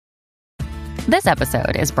This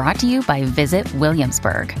episode is brought to you by Visit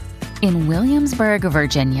Williamsburg. In Williamsburg,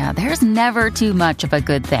 Virginia, there's never too much of a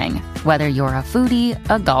good thing. Whether you're a foodie,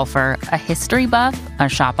 a golfer, a history buff, a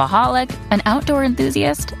shopaholic, an outdoor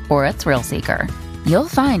enthusiast, or a thrill seeker, you'll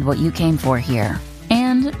find what you came for here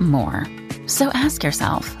and more. So ask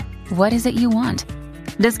yourself, what is it you want?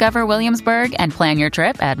 Discover Williamsburg and plan your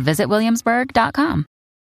trip at visitwilliamsburg.com.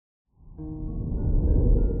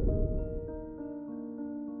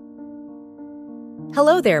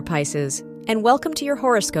 Hello there, Pisces, and welcome to your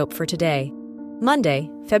horoscope for today, Monday,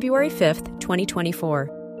 February 5th,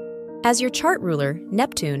 2024. As your chart ruler,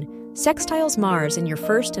 Neptune, sextiles Mars in your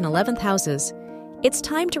 1st and 11th houses, it's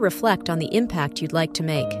time to reflect on the impact you'd like to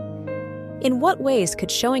make. In what ways could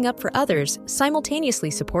showing up for others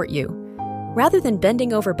simultaneously support you, rather than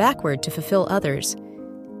bending over backward to fulfill others'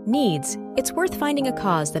 needs? It's worth finding a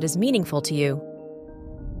cause that is meaningful to you.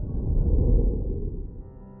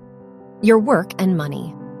 Your work and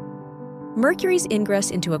money. Mercury's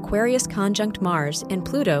ingress into Aquarius conjunct Mars and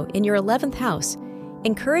Pluto in your 11th house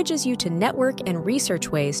encourages you to network and research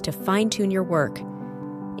ways to fine-tune your work.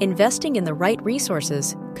 Investing in the right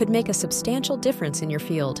resources could make a substantial difference in your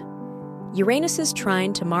field. Uranus's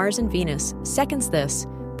trine to Mars and Venus seconds this,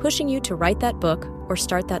 pushing you to write that book or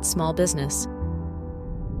start that small business.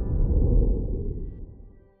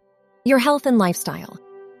 Your health and lifestyle.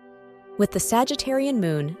 With the Sagittarian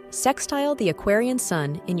moon sextile the Aquarian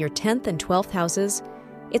sun in your 10th and 12th houses,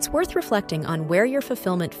 it's worth reflecting on where your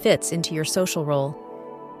fulfillment fits into your social role.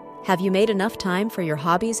 Have you made enough time for your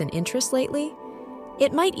hobbies and interests lately?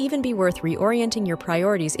 It might even be worth reorienting your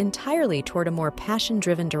priorities entirely toward a more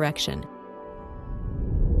passion-driven direction.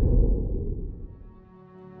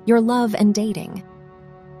 Your love and dating.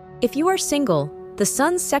 If you are single, the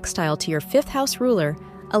sun's sextile to your 5th house ruler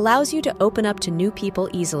allows you to open up to new people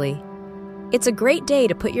easily. It's a great day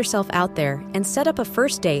to put yourself out there and set up a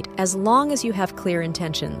first date as long as you have clear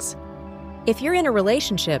intentions. If you're in a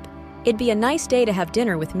relationship, it'd be a nice day to have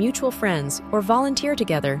dinner with mutual friends or volunteer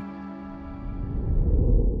together.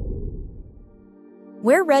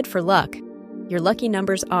 Wear red for luck. Your lucky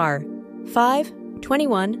numbers are 5,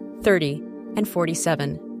 21, 30, and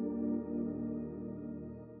 47.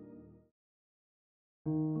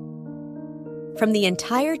 From the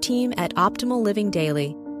entire team at Optimal Living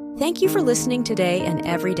Daily, thank you for listening today and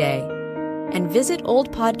every day. And visit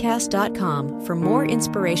oldpodcast.com for more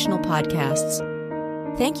inspirational podcasts.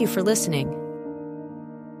 Thank you for listening.